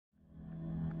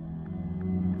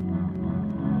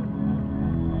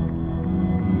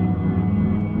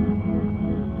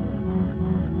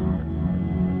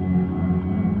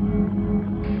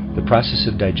process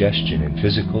of digestion in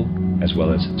physical as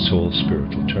well as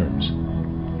soul-spiritual terms.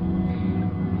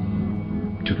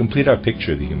 To complete our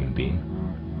picture of the human being,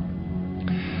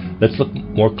 let's look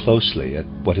more closely at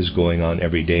what is going on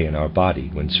every day in our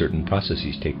body when certain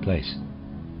processes take place.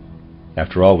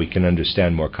 After all, we can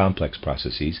understand more complex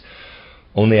processes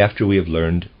only after we have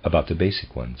learned about the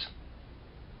basic ones.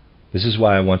 This is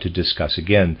why I want to discuss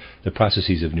again the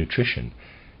processes of nutrition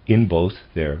in both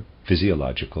their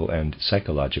physiological and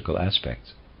psychological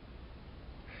aspects.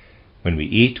 When we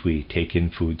eat, we take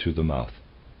in food through the mouth.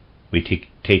 We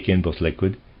take in both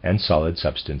liquid and solid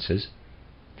substances,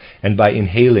 and by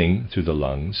inhaling through the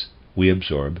lungs, we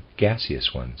absorb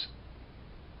gaseous ones.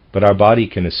 But our body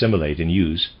can assimilate and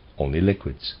use only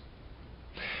liquids.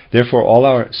 Therefore, all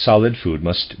our solid food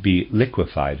must be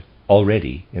liquefied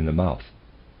already in the mouth.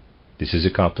 This is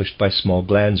accomplished by small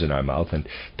glands in our mouth and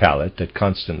palate that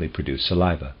constantly produce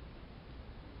saliva.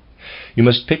 You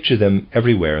must picture them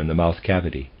everywhere in the mouth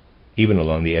cavity, even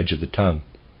along the edge of the tongue.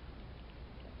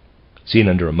 Seen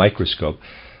under a microscope,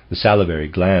 the salivary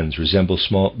glands resemble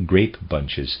small grape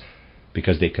bunches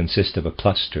because they consist of a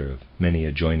cluster of many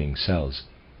adjoining cells.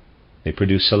 They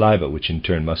produce saliva, which in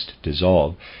turn must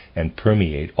dissolve and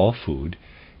permeate all food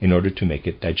in order to make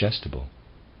it digestible.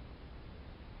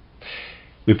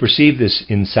 We perceive this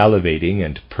insalivating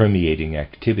and permeating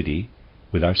activity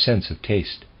with our sense of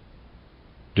taste.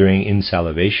 During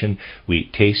insalivation, we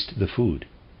taste the food.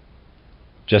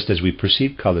 Just as we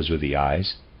perceive colors with the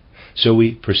eyes, so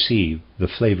we perceive the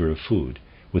flavor of food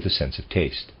with a sense of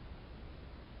taste.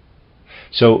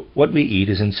 So what we eat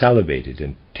is insalivated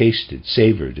and tasted,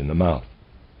 savored in the mouth.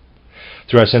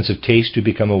 Through our sense of taste, we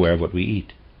become aware of what we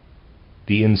eat.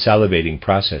 The insalivating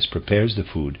process prepares the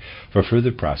food for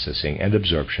further processing and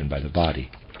absorption by the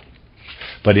body.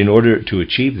 But in order to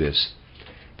achieve this,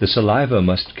 the saliva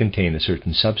must contain a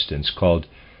certain substance called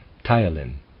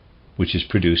ptyalin, which is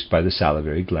produced by the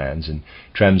salivary glands and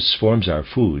transforms our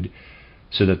food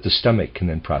so that the stomach can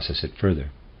then process it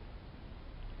further.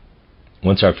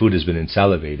 Once our food has been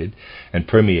insalivated and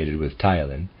permeated with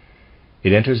ptyalin,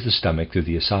 it enters the stomach through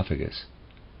the esophagus.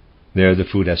 There the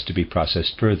food has to be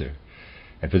processed further,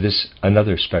 and for this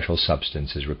another special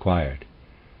substance is required.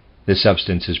 This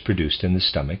substance is produced in the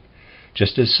stomach,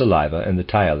 just as saliva and the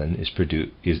ptyalin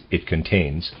it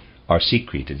contains are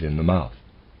secreted in the mouth.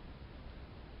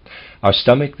 Our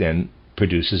stomach then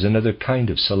produces another kind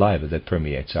of saliva that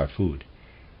permeates our food.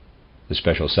 The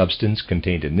special substance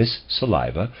contained in this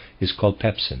saliva is called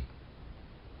pepsin.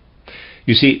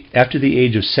 You see, after the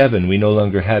age of 7, we no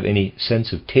longer have any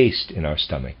sense of taste in our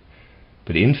stomach,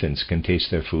 but infants can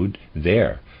taste their food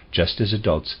there, just as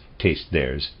adults taste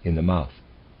theirs in the mouth.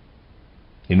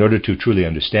 In order to truly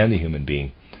understand the human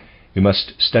being, we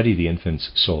must study the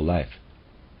infant's soul life.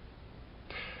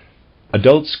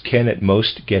 Adults can at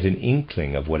most get an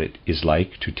inkling of what it is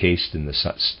like to taste in the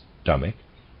stomach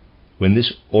when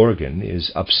this organ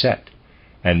is upset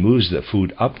and moves the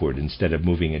food upward instead of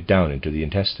moving it down into the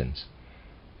intestines.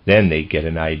 Then they get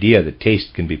an idea that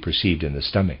taste can be perceived in the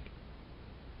stomach.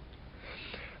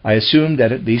 I assume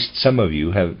that at least some of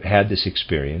you have had this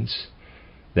experience,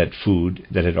 that food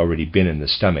that had already been in the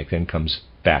stomach then comes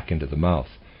back into the mouth.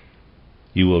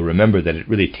 You will remember that it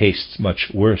really tastes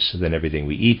much worse than everything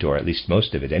we eat, or at least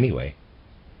most of it anyway.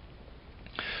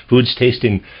 Foods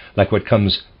tasting like what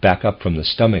comes back up from the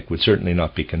stomach would certainly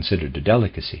not be considered a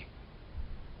delicacy.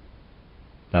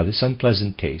 Now, this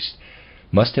unpleasant taste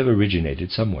must have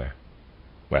originated somewhere.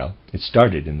 Well, it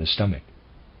started in the stomach.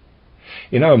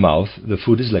 In our mouth, the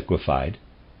food is liquefied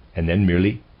and then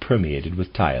merely permeated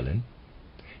with ptyalin.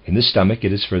 In the stomach,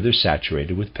 it is further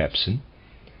saturated with pepsin,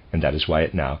 and that is why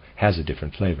it now has a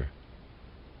different flavor.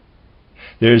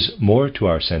 There is more to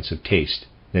our sense of taste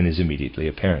than is immediately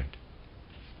apparent.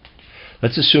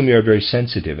 Let's assume you are very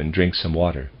sensitive and drink some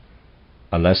water.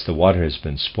 Unless the water has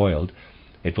been spoiled,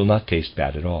 it will not taste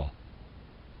bad at all.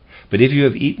 But if you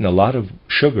have eaten a lot of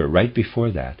sugar right before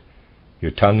that,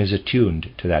 your tongue is attuned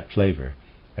to that flavor,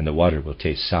 and the water will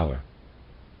taste sour.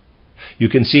 You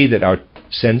can see that our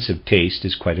sense of taste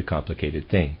is quite a complicated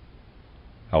thing.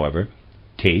 However,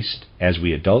 taste, as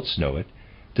we adults know it,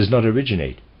 does not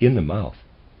originate in the mouth,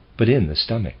 but in the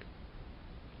stomach.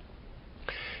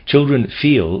 Children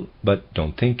feel, but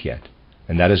don't think yet,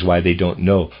 and that is why they don't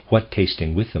know what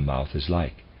tasting with the mouth is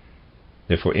like.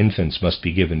 Therefore, infants must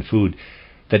be given food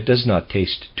that does not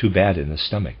taste too bad in the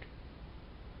stomach.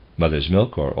 Mother's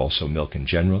milk, or also milk in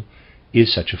general,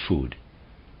 is such a food,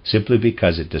 simply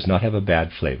because it does not have a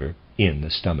bad flavor in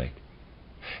the stomach,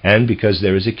 and because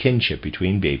there is a kinship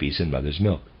between babies and mother's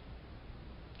milk.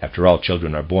 After all,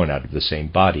 children are born out of the same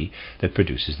body that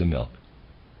produces the milk.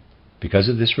 Because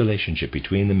of this relationship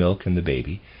between the milk and the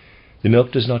baby, the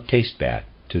milk does not taste bad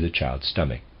to the child's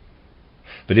stomach.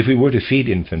 But if we were to feed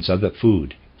infants other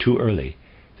food too early,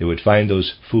 they would find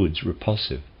those foods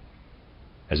repulsive.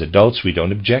 As adults, we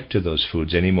don't object to those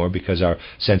foods anymore because our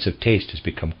sense of taste has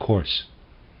become coarse.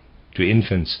 To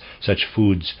infants, such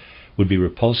foods would be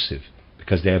repulsive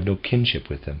because they have no kinship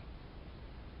with them.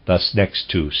 Thus, next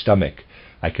to stomach,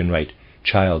 I can write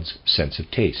child's sense of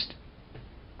taste.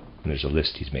 And there's a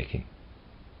list he's making.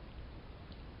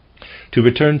 To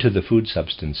return to the food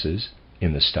substances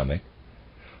in the stomach,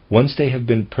 once they have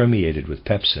been permeated with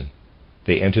pepsin,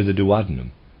 they enter the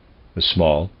duodenum, the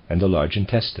small and the large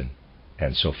intestine,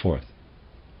 and so forth.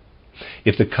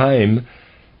 If the chyme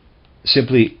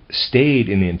simply stayed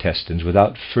in the intestines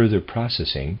without further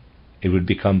processing, it would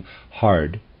become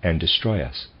hard and destroy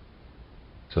us.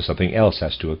 So something else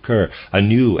has to occur, a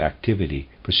new activity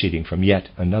proceeding from yet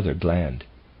another gland.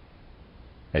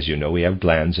 As you know, we have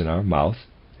glands in our mouth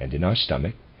and in our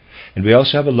stomach, and we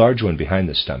also have a large one behind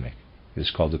the stomach. It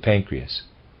is called the pancreas.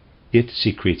 It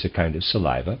secretes a kind of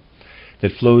saliva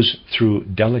that flows through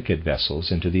delicate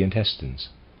vessels into the intestines.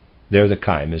 There the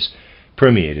chyme is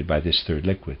permeated by this third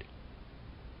liquid.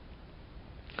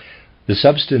 The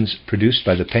substance produced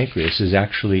by the pancreas is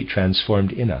actually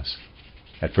transformed in us.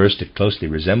 At first it closely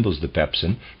resembles the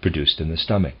pepsin produced in the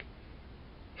stomach.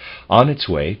 On its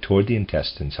way toward the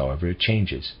intestines, however, it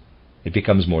changes. It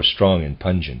becomes more strong and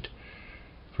pungent,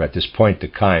 for at this point the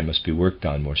chyme must be worked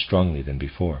on more strongly than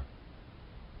before.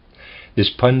 This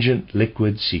pungent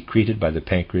liquid secreted by the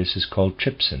pancreas is called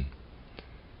trypsin.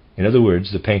 In other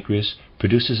words, the pancreas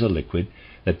produces a liquid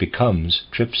that becomes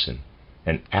trypsin,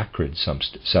 an acrid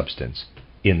substance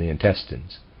in the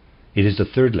intestines. It is the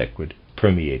third liquid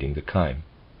permeating the chyme.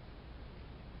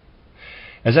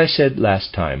 As I said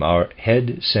last time, our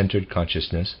head-centered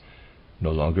consciousness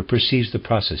no longer perceives the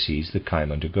processes the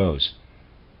chyme undergoes.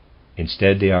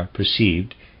 Instead, they are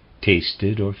perceived,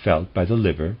 tasted, or felt by the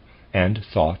liver, and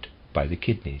thought by the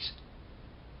kidneys.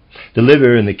 The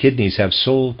liver and the kidneys have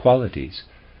soul qualities,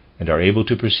 and are able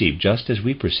to perceive just as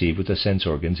we perceive with the sense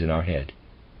organs in our head.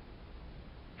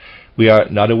 We are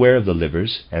not aware of the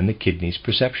liver's and the kidney's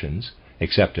perceptions,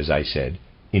 except, as I said,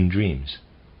 in dreams.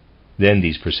 Then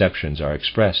these perceptions are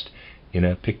expressed in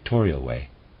a pictorial way.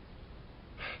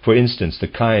 For instance, the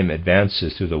chyme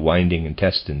advances through the winding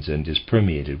intestines and is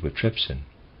permeated with trypsin.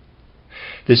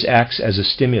 This acts as a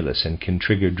stimulus and can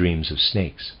trigger dreams of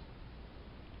snakes.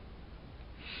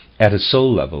 At a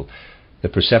soul level, the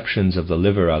perceptions of the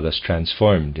liver are thus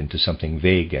transformed into something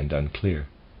vague and unclear.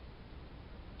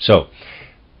 So,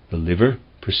 the liver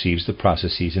perceives the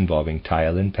processes involving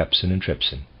ptyalin, pepsin, and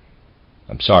trypsin.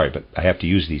 I'm sorry, but I have to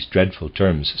use these dreadful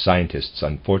terms scientists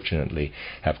unfortunately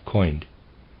have coined.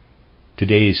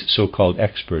 Today's so-called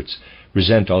experts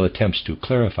resent all attempts to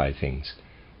clarify things,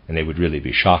 and they would really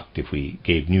be shocked if we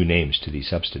gave new names to these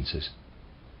substances.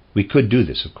 We could do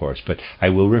this, of course, but I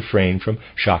will refrain from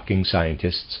shocking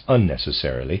scientists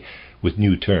unnecessarily with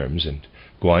new terms and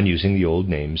go on using the old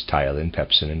names ptyalin,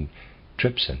 pepsin, and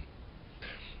trypsin.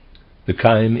 The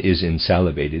chyme is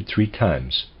insalivated 3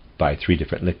 times by 3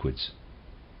 different liquids.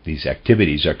 These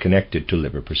activities are connected to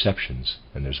liver perceptions,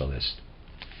 and there's a list.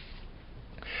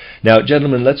 Now,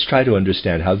 gentlemen, let's try to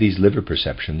understand how these liver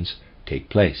perceptions take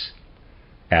place.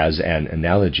 As an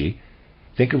analogy,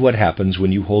 think of what happens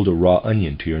when you hold a raw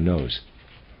onion to your nose.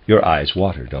 Your eyes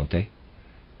water, don't they?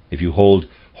 If you hold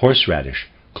horseradish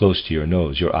close to your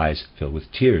nose, your eyes fill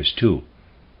with tears too.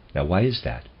 Now, why is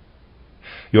that?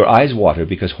 Your eyes water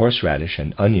because horseradish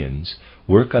and onions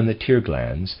work on the tear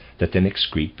glands that then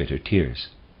excrete bitter tears.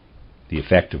 The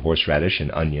effect of horseradish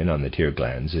and onion on the tear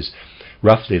glands is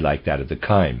roughly like that of the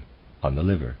chyme on the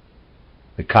liver.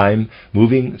 The chyme,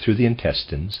 moving through the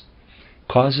intestines,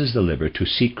 causes the liver to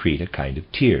secrete a kind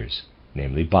of tears,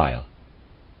 namely bile.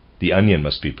 The onion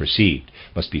must be perceived,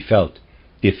 must be felt,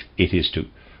 if it is to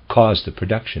cause the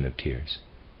production of tears.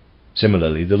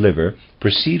 Similarly, the liver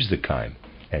perceives the chyme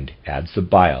and adds the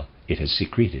bile it has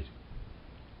secreted.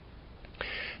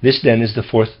 This then is the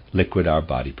 4th liquid our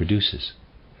body produces.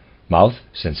 Mouth,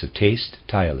 sense of taste,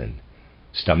 ptyalin.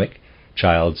 Stomach,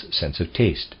 child's sense of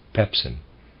taste, pepsin.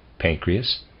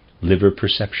 Pancreas, liver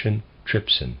perception,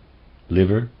 trypsin.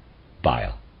 Liver,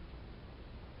 bile.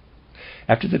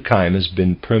 After the chyme has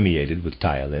been permeated with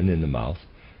ptyalin in the mouth,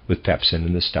 with pepsin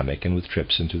in the stomach, and with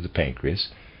trypsin through the pancreas,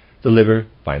 the liver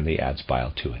finally adds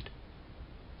bile to it.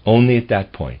 Only at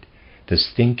that point does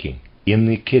thinking in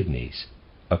the kidneys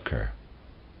occur.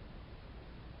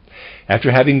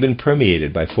 After having been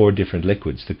permeated by 4 different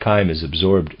liquids, the chyme is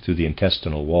absorbed through the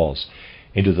intestinal walls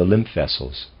into the lymph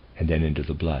vessels and then into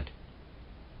the blood.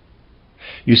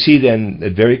 You see then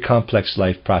that very complex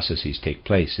life processes take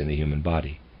place in the human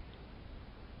body.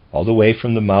 All the way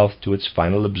from the mouth to its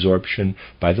final absorption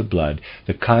by the blood,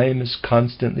 the chyme is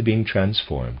constantly being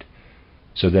transformed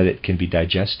so that it can be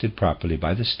digested properly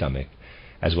by the stomach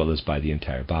as well as by the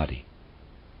entire body.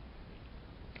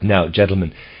 Now,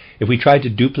 gentlemen, if we tried to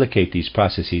duplicate these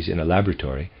processes in a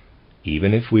laboratory,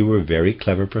 even if we were very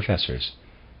clever professors,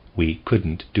 we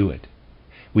couldn't do it.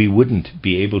 We wouldn't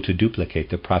be able to duplicate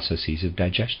the processes of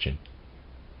digestion.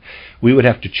 We would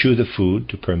have to chew the food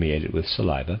to permeate it with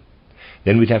saliva.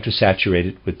 Then we'd have to saturate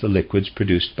it with the liquids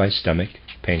produced by stomach,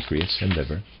 pancreas, and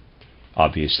liver.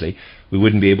 Obviously, we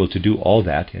wouldn't be able to do all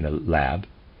that in a lab.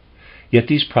 Yet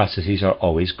these processes are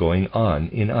always going on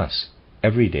in us,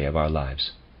 every day of our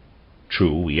lives.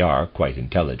 True, we are quite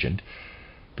intelligent,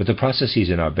 but the processes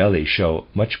in our belly show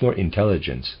much more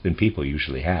intelligence than people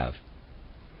usually have.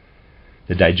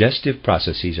 The digestive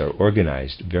processes are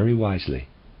organized very wisely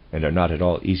and are not at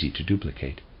all easy to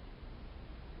duplicate.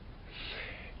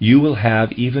 You will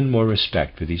have even more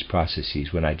respect for these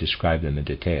processes when I describe them in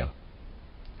detail.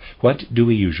 What do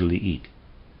we usually eat?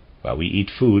 Well, we eat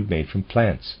food made from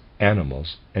plants,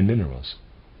 animals, and minerals.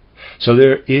 So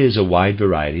there is a wide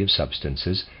variety of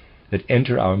substances that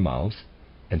enter our mouth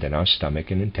and then our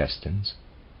stomach and intestines,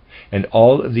 and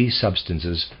all of these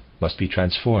substances must be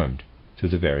transformed through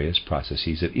the various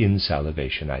processes of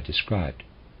insalivation I described.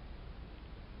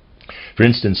 For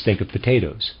instance, think of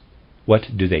potatoes.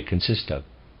 What do they consist of?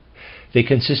 They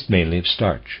consist mainly of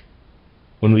starch.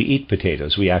 When we eat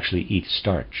potatoes, we actually eat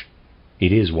starch.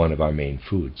 It is one of our main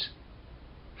foods.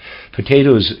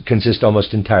 Potatoes consist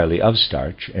almost entirely of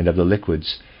starch and of the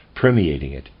liquids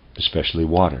permeating it, especially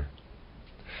water.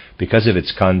 Because of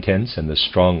its contents and the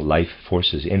strong life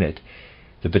forces in it,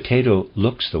 the potato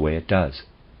looks the way it does.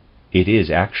 It is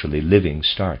actually living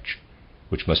starch,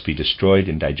 which must be destroyed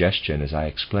in digestion, as I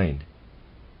explained.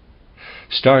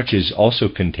 Starch is also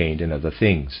contained in other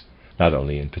things, not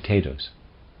only in potatoes.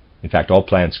 In fact, all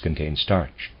plants contain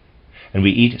starch, and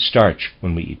we eat starch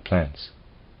when we eat plants.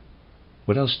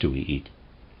 What else do we eat?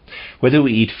 Whether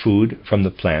we eat food from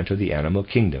the plant or the animal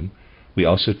kingdom, we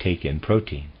also take in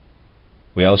protein.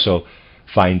 We also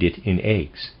find it in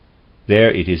eggs.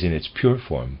 There it is in its pure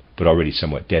form, but already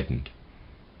somewhat deadened.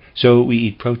 So we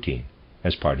eat protein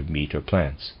as part of meat or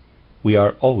plants. We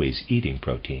are always eating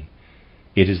protein.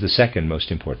 It is the second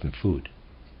most important food.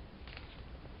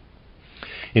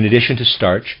 In addition to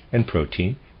starch and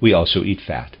protein, we also eat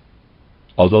fat.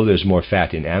 Although there's more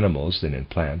fat in animals than in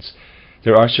plants,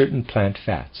 there are certain plant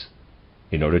fats.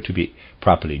 In order to be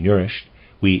properly nourished,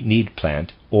 we need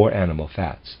plant or animal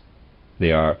fats.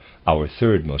 They are our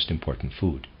third most important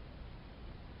food.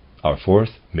 Our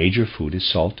fourth major food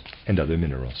is salt and other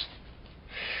minerals.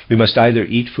 We must either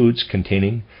eat foods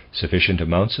containing sufficient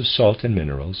amounts of salt and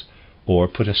minerals, or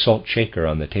put a salt shaker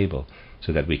on the table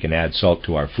so that we can add salt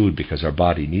to our food because our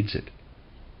body needs it.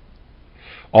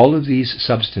 All of these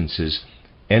substances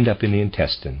end up in the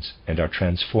intestines and are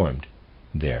transformed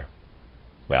there.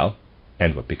 Well,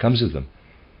 and what becomes of them?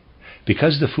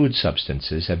 Because the food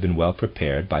substances have been well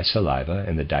prepared by saliva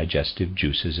and the digestive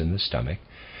juices in the stomach,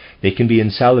 they can be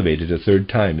insalivated a third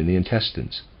time in the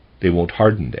intestines. They won't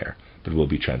harden there, but will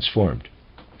be transformed.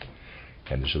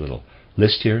 And there's a little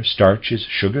list here. Starch is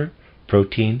sugar,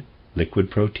 protein,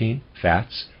 liquid protein,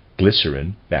 fats,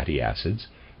 glycerin, fatty acids,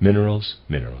 minerals,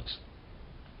 minerals.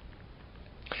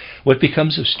 What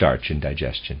becomes of starch in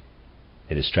digestion?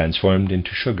 It is transformed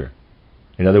into sugar.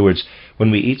 In other words, when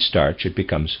we eat starch, it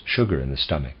becomes sugar in the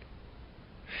stomach.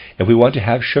 If we want to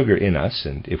have sugar in us,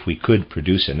 and if we could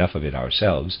produce enough of it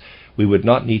ourselves, we would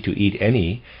not need to eat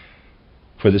any,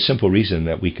 for the simple reason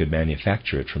that we could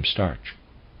manufacture it from starch.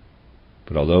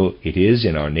 But although it is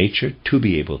in our nature to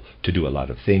be able to do a lot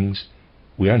of things,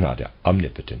 we are not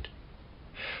omnipotent.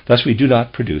 Thus we do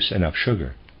not produce enough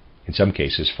sugar, in some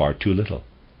cases far too little.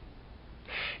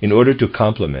 In order to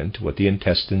complement what the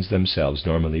intestines themselves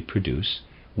normally produce,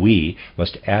 we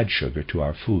must add sugar to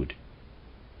our food.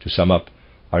 To sum up,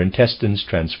 our intestines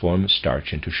transform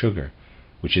starch into sugar,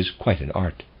 which is quite an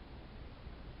art.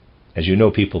 As you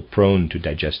know, people prone to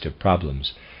digestive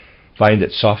problems find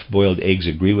that soft-boiled eggs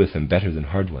agree with them better than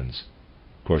hard ones.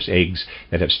 Of course, eggs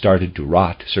that have started to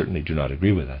rot certainly do not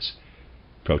agree with us.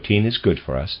 Protein is good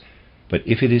for us, but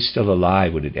if it is still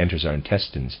alive when it enters our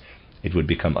intestines, it would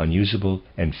become unusable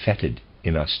and fetid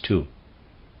in us too.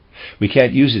 We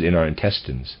can't use it in our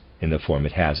intestines in the form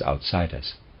it has outside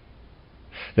us.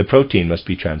 The protein must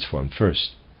be transformed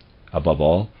first. Above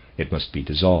all, it must be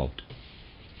dissolved.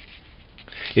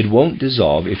 It won't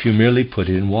dissolve if you merely put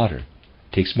it in water.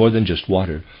 It takes more than just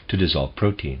water to dissolve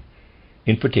protein.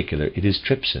 In particular, it is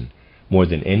trypsin, more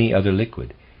than any other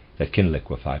liquid that can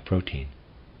liquefy protein.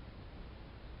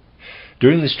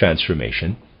 During this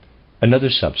transformation, another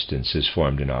substance is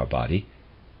formed in our body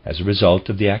as a result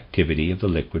of the activity of the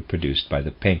liquid produced by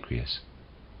the pancreas.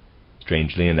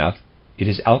 Strangely enough, it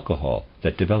is alcohol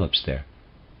that develops there.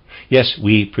 Yes,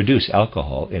 we produce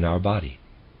alcohol in our body.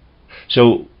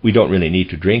 So we don't really need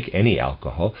to drink any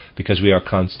alcohol because we are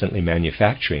constantly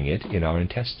manufacturing it in our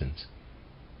intestines.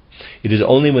 It is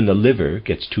only when the liver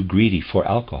gets too greedy for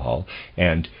alcohol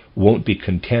and won't be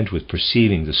content with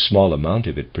perceiving the small amount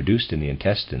of it produced in the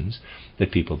intestines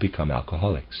that people become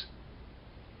alcoholics.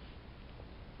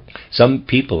 Some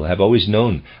people have always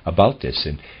known about this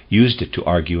and used it to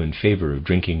argue in favor of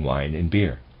drinking wine and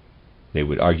beer. They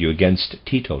would argue against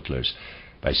teetotalers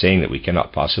by saying that we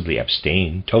cannot possibly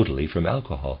abstain totally from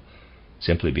alcohol,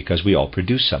 simply because we all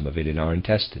produce some of it in our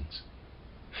intestines.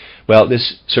 Well,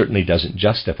 this certainly doesn't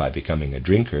justify becoming a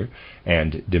drinker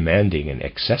and demanding an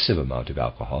excessive amount of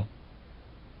alcohol.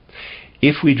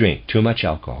 If we drink too much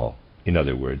alcohol, in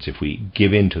other words, if we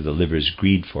give in to the liver's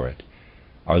greed for it,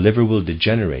 our liver will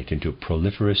degenerate into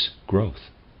proliferous growth.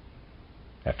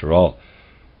 After all,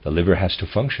 the liver has to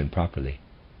function properly.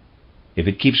 If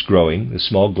it keeps growing, the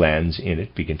small glands in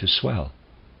it begin to swell,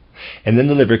 and then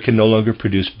the liver can no longer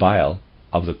produce bile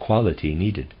of the quality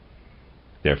needed.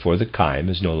 Therefore, the chyme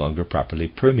is no longer properly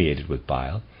permeated with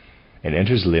bile and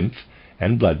enters lymph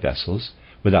and blood vessels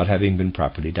without having been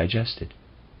properly digested.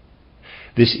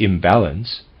 This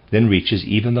imbalance then reaches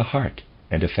even the heart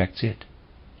and affects it.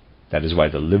 That is why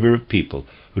the liver of people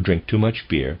who drink too much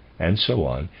beer and so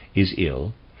on is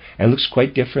ill and looks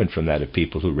quite different from that of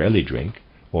people who rarely drink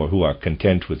or who are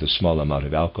content with the small amount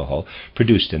of alcohol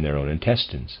produced in their own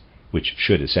intestines, which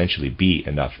should essentially be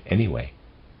enough anyway.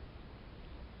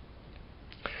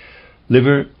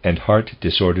 Liver and heart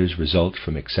disorders result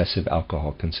from excessive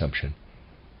alcohol consumption.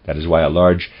 That is why a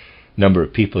large number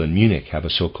of people in Munich have a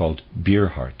so-called beer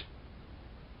heart.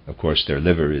 Of course, their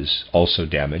liver is also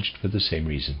damaged for the same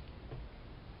reason.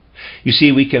 You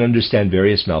see, we can understand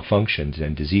various malfunctions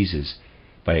and diseases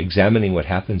by examining what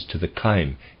happens to the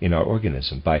chyme in our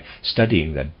organism, by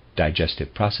studying the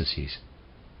digestive processes.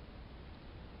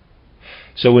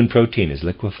 So when protein is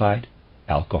liquefied,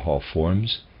 alcohol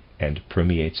forms and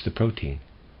permeates the protein.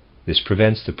 This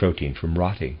prevents the protein from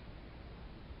rotting.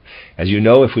 As you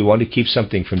know, if we want to keep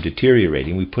something from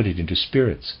deteriorating, we put it into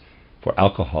spirits, for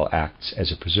alcohol acts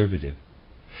as a preservative.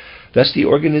 Thus, the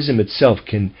organism itself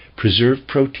can preserve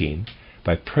protein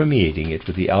by permeating it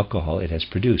with the alcohol it has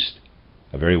produced.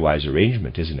 A very wise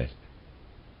arrangement, isn't it?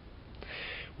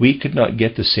 We could not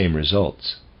get the same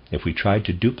results if we tried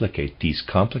to duplicate these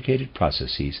complicated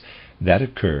processes that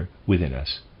occur within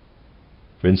us.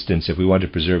 For instance, if we want to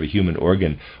preserve a human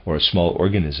organ or a small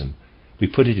organism, we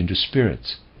put it into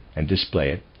spirits and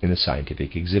display it in a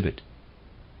scientific exhibit.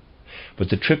 But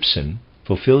the trypsin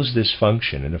fulfills this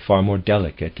function in a far more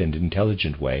delicate and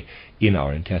intelligent way in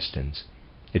our intestines.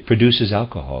 It produces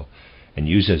alcohol and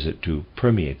uses it to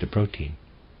permeate the protein.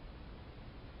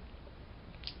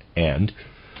 And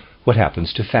what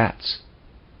happens to fats?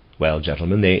 Well,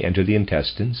 gentlemen, they enter the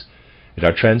intestines and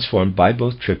are transformed by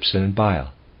both trypsin and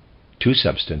bile. Two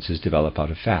substances develop out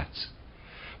of fats.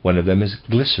 One of them is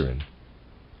glycerin.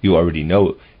 You already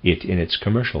know it in its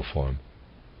commercial form.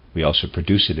 We also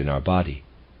produce it in our body.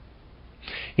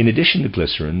 In addition to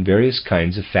glycerin, various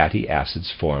kinds of fatty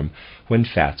acids form when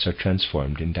fats are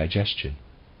transformed in digestion.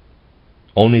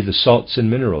 Only the salts and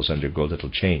minerals undergo little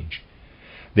change.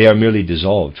 They are merely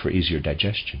dissolved for easier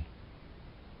digestion.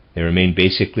 They remain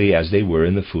basically as they were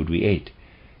in the food we ate.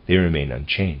 They remain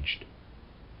unchanged.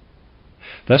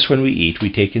 Thus, when we eat,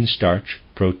 we take in starch,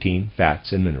 protein,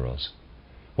 fats, and minerals.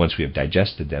 Once we have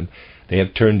digested them, they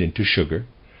have turned into sugar,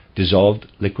 dissolved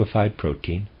liquefied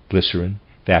protein, glycerin,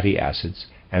 fatty acids,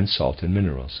 and salt and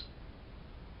minerals.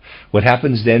 What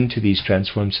happens then to these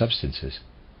transformed substances?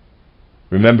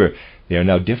 Remember, they are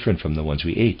now different from the ones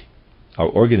we ate. Our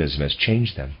organism has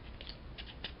changed them.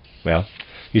 Well,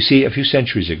 you see, a few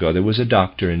centuries ago there was a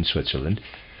doctor in Switzerland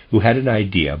who had an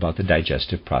idea about the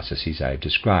digestive processes I have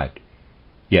described.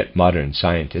 Yet modern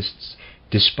scientists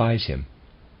despise him.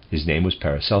 His name was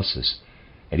Paracelsus,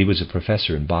 and he was a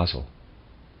professor in Basel.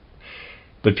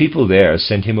 But people there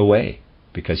sent him away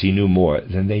because he knew more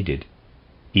than they did.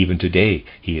 Even today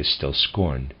he is still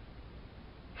scorned.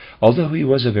 Although he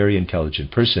was a very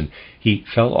intelligent person, he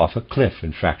fell off a cliff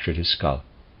and fractured his skull.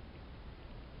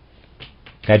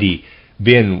 Had he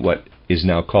been what is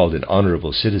now called an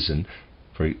honorable citizen,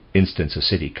 for instance a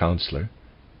city councillor,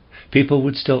 people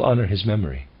would still honor his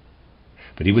memory.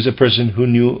 But he was a person who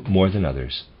knew more than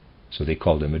others, so they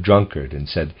called him a drunkard and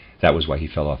said that was why he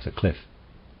fell off the cliff.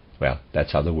 Well,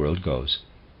 that's how the world goes.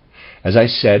 As I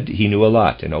said, he knew a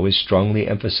lot and always strongly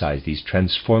emphasized these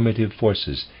transformative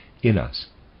forces in us.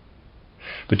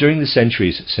 But during the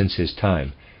centuries since his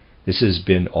time, this has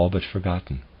been all but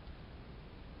forgotten.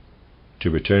 To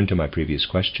return to my previous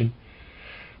question,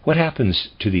 what happens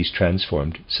to these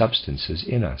transformed substances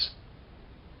in us?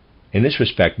 In this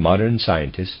respect, modern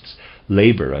scientists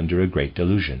labor under a great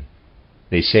delusion.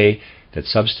 They say that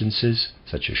substances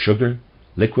such as sugar,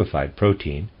 liquefied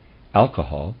protein,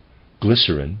 alcohol,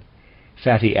 glycerin,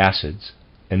 fatty acids,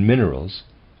 and minerals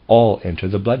all enter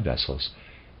the blood vessels,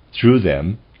 through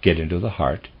them get into the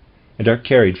heart, and are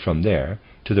carried from there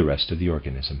to the rest of the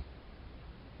organism.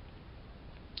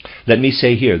 Let me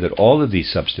say here that all of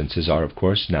these substances are, of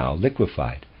course, now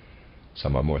liquefied.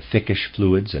 Some are more thickish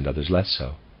fluids and others less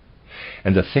so.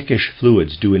 And the thickish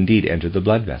fluids do indeed enter the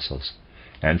blood vessels,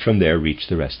 and from there reach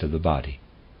the rest of the body.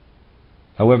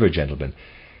 However, gentlemen,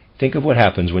 think of what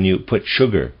happens when you put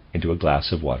sugar into a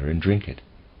glass of water and drink it.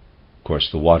 Of course,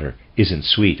 the water isn't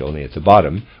sweet only at the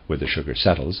bottom, where the sugar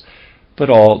settles, but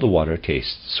all the water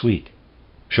tastes sweet.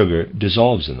 Sugar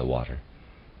dissolves in the water.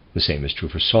 The same is true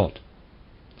for salt.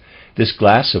 This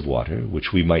glass of water,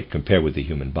 which we might compare with the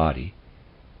human body,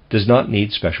 does not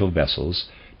need special vessels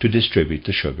to distribute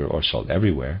the sugar or salt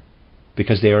everywhere,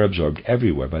 because they are absorbed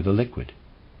everywhere by the liquid.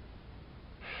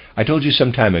 I told you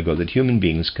some time ago that human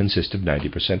beings consist of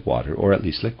 90% water, or at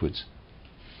least liquids.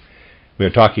 We are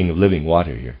talking of living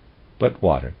water here, but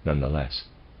water nonetheless.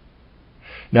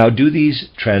 Now, do these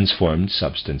transformed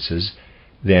substances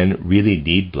then really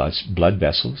need blood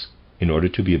vessels in order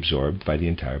to be absorbed by the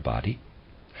entire body?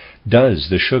 Does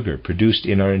the sugar produced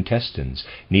in our intestines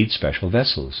need special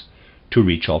vessels to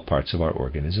reach all parts of our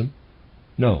organism?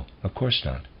 No, of course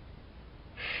not.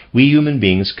 We human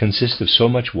beings consist of so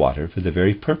much water for the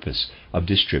very purpose of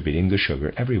distributing the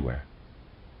sugar everywhere.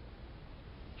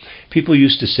 People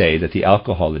used to say that the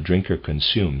alcohol a drinker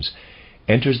consumes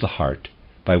enters the heart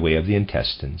by way of the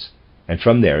intestines, and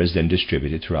from there is then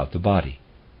distributed throughout the body.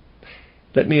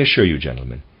 Let me assure you,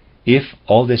 gentlemen, if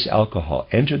all this alcohol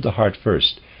entered the heart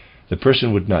first, the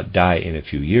person would not die in a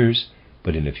few years,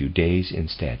 but in a few days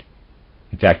instead.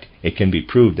 In fact, it can be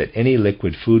proved that any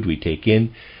liquid food we take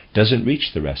in doesn't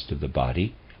reach the rest of the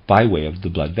body by way of the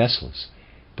blood vessels,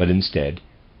 but instead,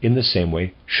 in the same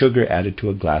way sugar added to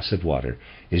a glass of water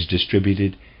is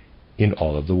distributed in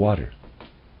all of the water.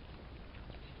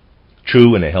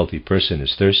 True, when a healthy person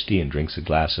is thirsty and drinks a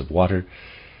glass of water,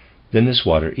 then this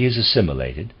water is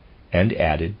assimilated and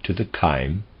added to the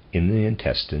chyme in the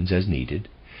intestines as needed,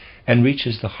 and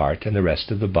reaches the heart and the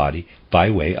rest of the body by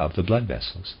way of the blood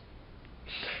vessels.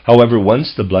 However,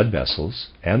 once the blood vessels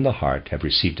and the heart have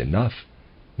received enough,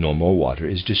 no more water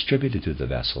is distributed to the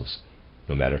vessels,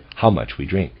 no matter how much we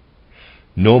drink.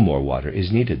 No more water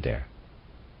is needed there.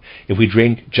 If we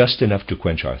drink just enough to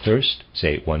quench our thirst,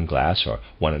 say 1 glass or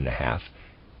 1.5,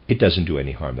 it doesn't do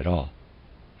any harm at all.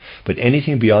 But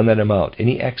anything beyond that amount,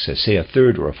 any excess, say a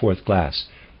 3rd or a 4th glass,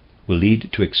 will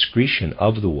lead to excretion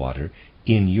of the water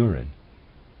in urine.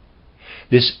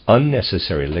 This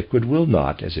unnecessary liquid will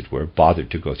not, as it were, bother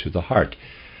to go through the heart,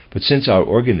 but since our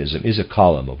organism is a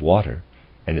column of water,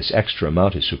 and this extra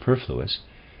amount is superfluous,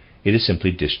 it is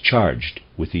simply discharged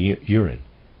with the urine.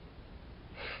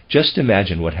 Just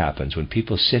imagine what happens when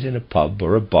people sit in a pub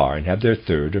or a bar and have their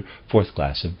 3rd or 4th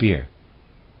glass of beer.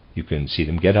 You can see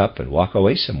them get up and walk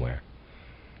away somewhere.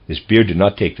 This beer did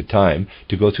not take the time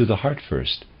to go through the heart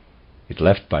first. It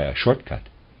left by a shortcut,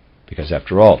 because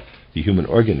after all, the human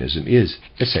organism is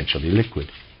essentially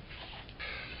liquid.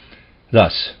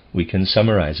 Thus, we can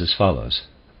summarize as follows.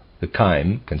 The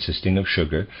chyme, consisting of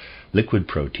sugar, liquid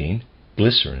protein,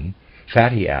 glycerin,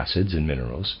 fatty acids, and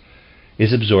minerals,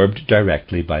 is absorbed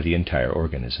directly by the entire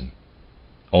organism.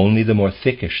 Only the more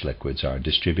thickish liquids are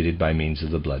distributed by means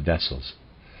of the blood vessels.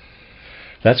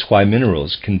 That's why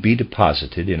minerals can be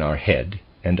deposited in our head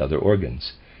and other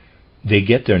organs. They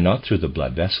get there not through the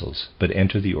blood vessels, but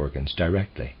enter the organs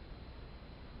directly.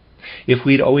 If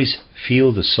we'd always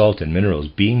feel the salt and minerals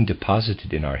being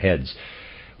deposited in our heads,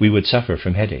 we would suffer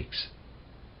from headaches.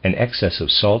 An excess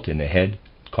of salt in the head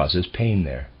causes pain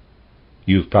there.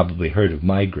 You've probably heard of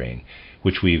migraine,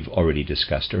 which we've already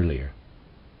discussed earlier.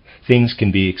 Things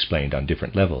can be explained on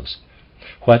different levels.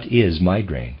 What is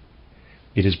migraine?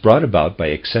 It is brought about by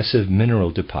excessive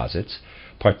mineral deposits,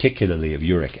 particularly of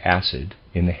uric acid,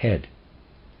 in the head.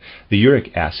 The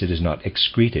uric acid is not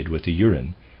excreted with the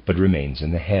urine, but remains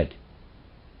in the head.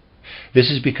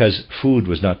 This is because food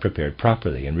was not prepared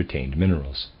properly and retained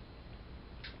minerals.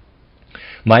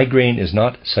 Migraine is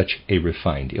not such a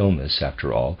refined illness,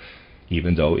 after all,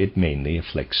 even though it mainly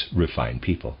afflicts refined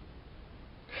people.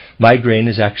 Migraine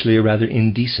is actually a rather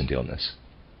indecent illness.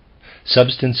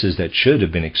 Substances that should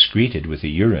have been excreted with the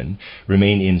urine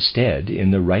remain instead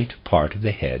in the right part of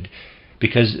the head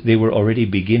because they were already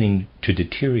beginning to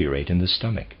deteriorate in the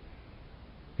stomach.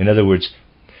 In other words,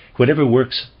 whatever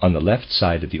works on the left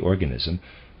side of the organism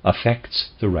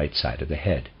affects the right side of the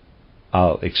head.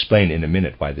 I'll explain in a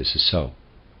minute why this is so.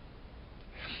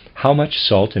 How much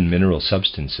salt and mineral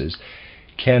substances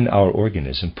can our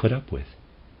organism put up with?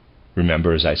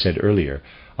 Remember, as I said earlier,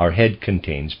 our head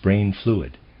contains brain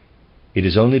fluid. It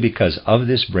is only because of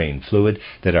this brain fluid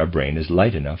that our brain is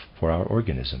light enough for our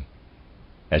organism.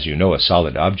 As you know, a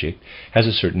solid object has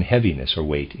a certain heaviness or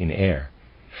weight in air,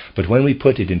 but when we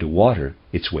put it into water,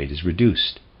 its weight is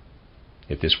reduced.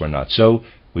 If this were not so,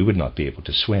 we would not be able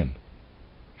to swim.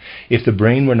 If the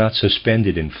brain were not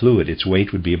suspended in fluid, its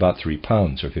weight would be about 3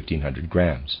 pounds or 1,500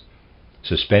 grams.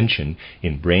 Suspension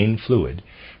in brain fluid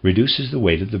reduces the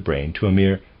weight of the brain to a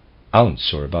mere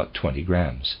ounce or about 20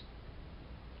 grams.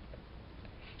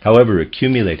 However,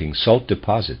 accumulating salt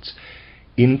deposits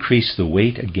increase the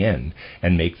weight again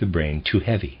and make the brain too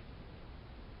heavy.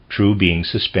 True, being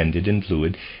suspended in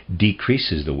fluid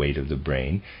decreases the weight of the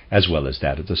brain as well as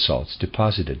that of the salts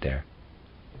deposited there.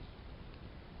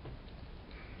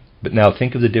 But now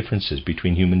think of the differences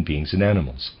between human beings and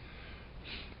animals.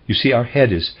 You see, our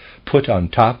head is put on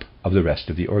top of the rest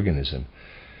of the organism,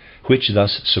 which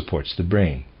thus supports the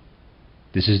brain.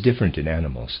 This is different in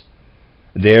animals.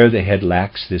 There the head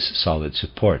lacks this solid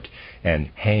support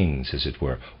and hangs, as it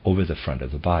were, over the front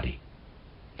of the body.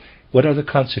 What are the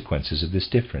consequences of this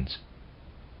difference?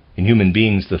 In human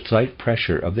beings, the slight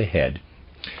pressure of the head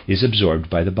is absorbed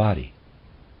by the body.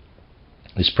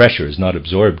 This pressure is not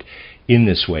absorbed in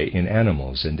this way in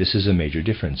animals, and this is a major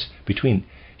difference between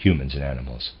humans and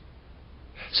animals.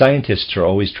 Scientists are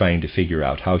always trying to figure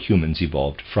out how humans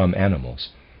evolved from animals.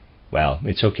 Well,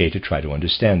 it's okay to try to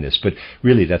understand this, but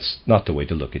really that's not the way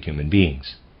to look at human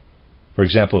beings. For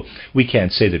example, we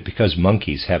can't say that because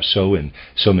monkeys have so and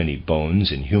so many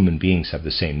bones and human beings have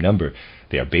the same number,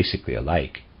 they are basically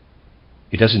alike.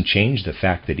 It doesn't change the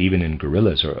fact that even in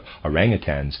gorillas or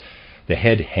orangutans, the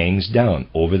head hangs down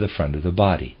over the front of the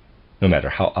body, no matter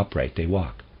how upright they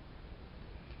walk.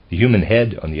 The human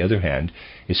head, on the other hand,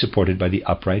 is supported by the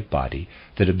upright body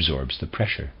that absorbs the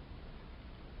pressure.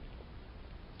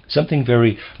 Something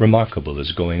very remarkable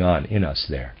is going on in us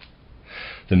there.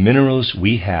 The minerals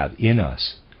we have in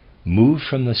us move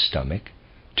from the stomach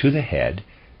to the head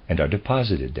and are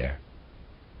deposited there.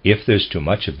 If there's too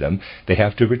much of them, they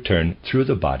have to return through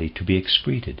the body to be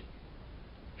excreted.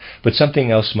 But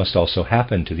something else must also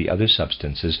happen to the other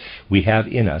substances we have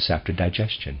in us after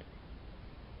digestion.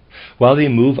 While they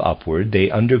move upward,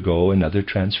 they undergo another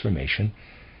transformation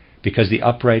because the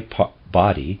upright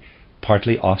body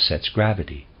partly offsets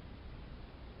gravity.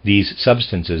 These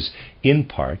substances, in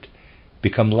part,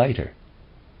 become lighter,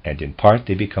 and in part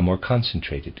they become more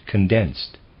concentrated,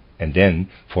 condensed, and then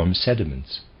form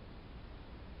sediments.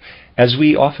 As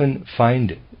we often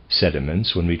find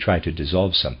sediments when we try to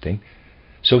dissolve something,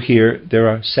 so here there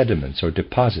are sediments or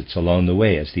deposits along the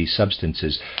way as these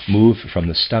substances move from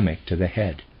the stomach to the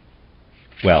head.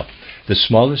 Well, the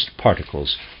smallest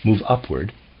particles move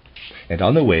upward, and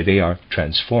on the way they are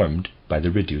transformed by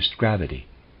the reduced gravity.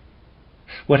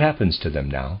 What happens to them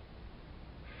now?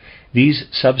 These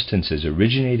substances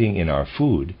originating in our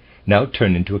food now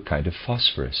turn into a kind of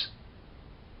phosphorus.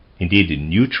 Indeed, the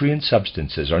nutrient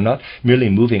substances are not merely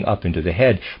moving up into the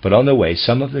head, but on the way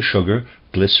some of the sugar,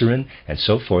 glycerin, and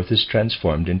so forth is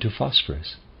transformed into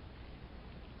phosphorus.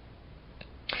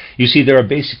 You see, there are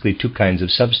basically two kinds of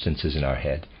substances in our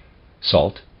head,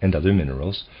 salt and other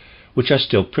minerals, which are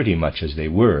still pretty much as they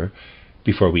were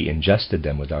before we ingested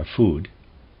them with our food,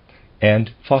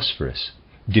 and phosphorus,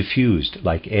 diffused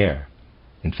like air,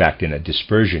 in fact in a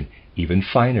dispersion even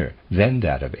finer than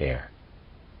that of air.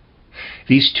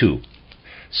 These two,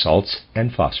 salts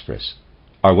and phosphorus,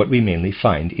 are what we mainly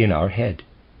find in our head.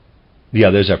 The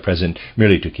others are present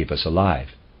merely to keep us alive.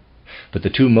 But the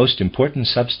two most important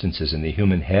substances in the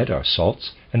human head are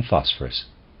salts and phosphorus.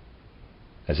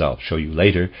 As I'll show you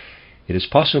later, it is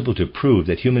possible to prove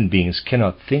that human beings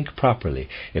cannot think properly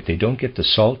if they don't get the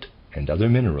salt and other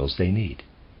minerals they need.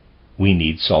 We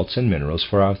need salts and minerals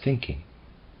for our thinking.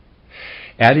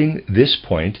 Adding this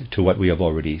point to what we have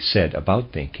already said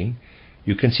about thinking,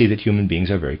 you can see that human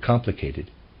beings are very complicated.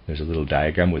 There's a little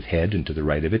diagram with head, and to the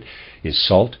right of it is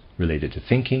salt related to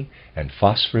thinking and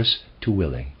phosphorus to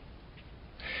willing.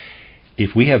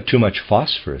 If we have too much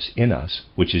phosphorus in us,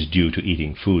 which is due to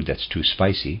eating food that's too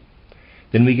spicy,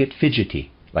 then we get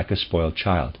fidgety, like a spoiled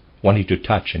child, wanting to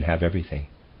touch and have everything.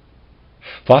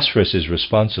 Phosphorus is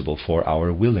responsible for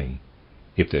our willing.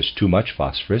 If there's too much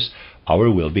phosphorus, our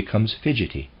will becomes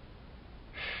fidgety.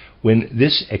 When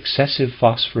this excessive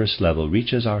phosphorus level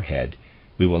reaches our head,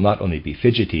 we will not only be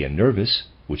fidgety and nervous,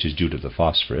 which is due to the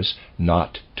phosphorus,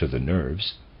 not to the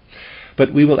nerves,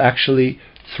 but we will actually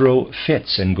throw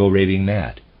fits and go raving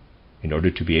mad. In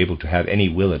order to be able to have any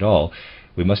will at all,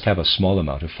 we must have a small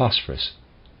amount of phosphorus,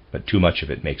 but too much of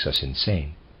it makes us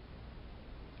insane.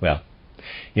 Well,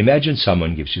 imagine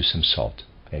someone gives you some salt,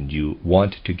 and you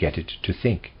want to get it to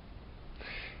think.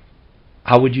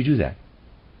 How would you do that?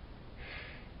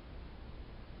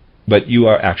 But you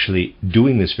are actually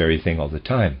doing this very thing all the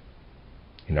time.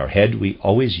 In our head, we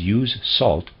always use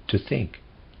salt to think.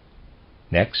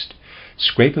 Next,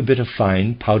 scrape a bit of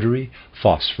fine, powdery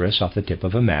phosphorus off the tip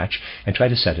of a match and try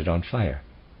to set it on fire.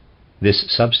 This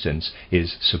substance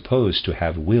is supposed to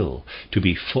have will, to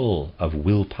be full of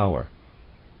willpower.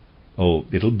 Oh,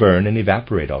 it'll burn and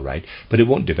evaporate all right, but it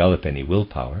won't develop any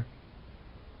willpower.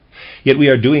 Yet we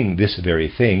are doing this very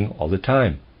thing all the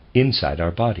time, inside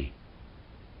our body.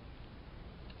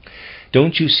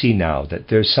 Don't you see now that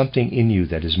there's something in you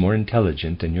that is more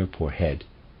intelligent than your poor head,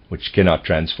 which cannot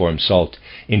transform salt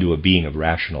into a being of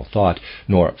rational thought,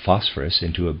 nor phosphorus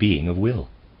into a being of will?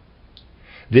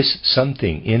 This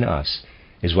something in us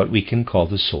is what we can call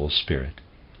the soul spirit,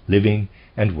 living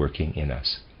and working in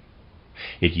us.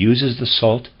 It uses the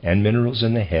salt and minerals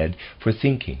in the head for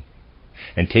thinking,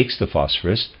 and takes the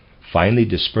phosphorus, finely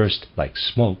dispersed like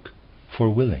smoke, for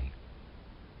willing.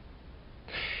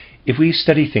 If we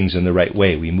study things in the right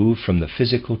way, we move from the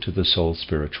physical to the soul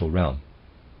spiritual realm.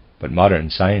 But modern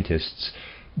scientists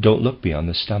don't look beyond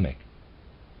the stomach.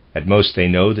 At most they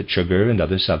know that sugar and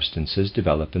other substances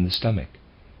develop in the stomach.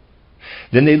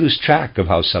 Then they lose track of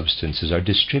how substances are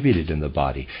distributed in the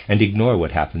body and ignore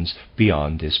what happens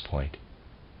beyond this point.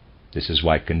 This is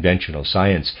why conventional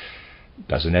science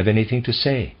doesn't have anything to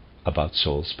say about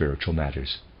soul spiritual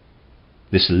matters.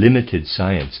 This limited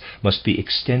science must be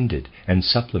extended and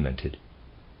supplemented.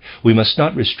 We must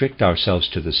not restrict ourselves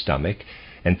to the stomach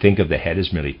and think of the head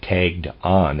as merely tagged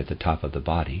on at the top of the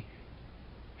body.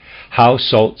 How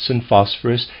salts and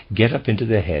phosphorus get up into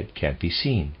the head can't be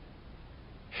seen.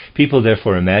 People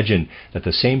therefore imagine that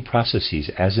the same processes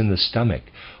as in the stomach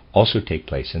also take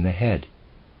place in the head.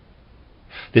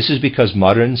 This is because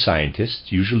modern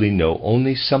scientists usually know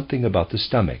only something about the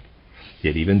stomach,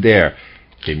 yet even there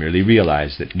they merely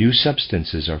realize that new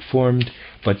substances are formed,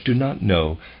 but do not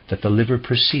know that the liver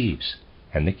perceives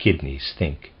and the kidneys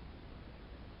think.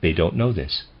 They don't know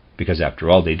this, because after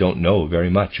all they don't know very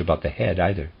much about the head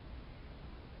either.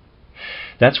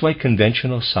 That's why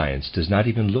conventional science does not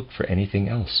even look for anything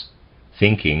else,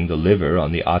 thinking the liver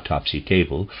on the autopsy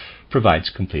table provides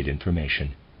complete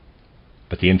information.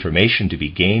 But the information to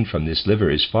be gained from this liver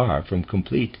is far from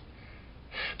complete,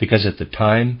 because at the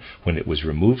time when it was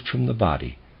removed from the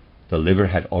body, the liver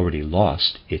had already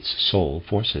lost its soul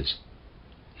forces.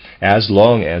 As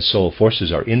long as soul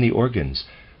forces are in the organs,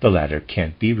 the latter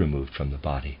can't be removed from the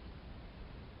body.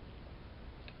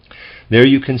 There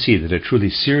you can see that a truly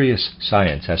serious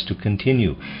science has to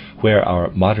continue where our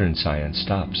modern science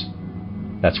stops.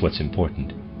 That's what's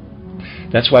important.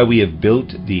 That's why we have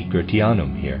built the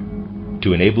Gertianum here,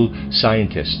 to enable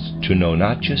scientists to know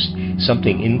not just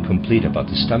something incomplete about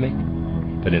the stomach,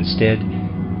 but instead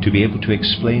to be able to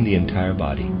explain the entire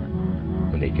body.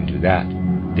 When they can do that,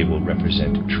 they will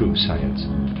represent true science.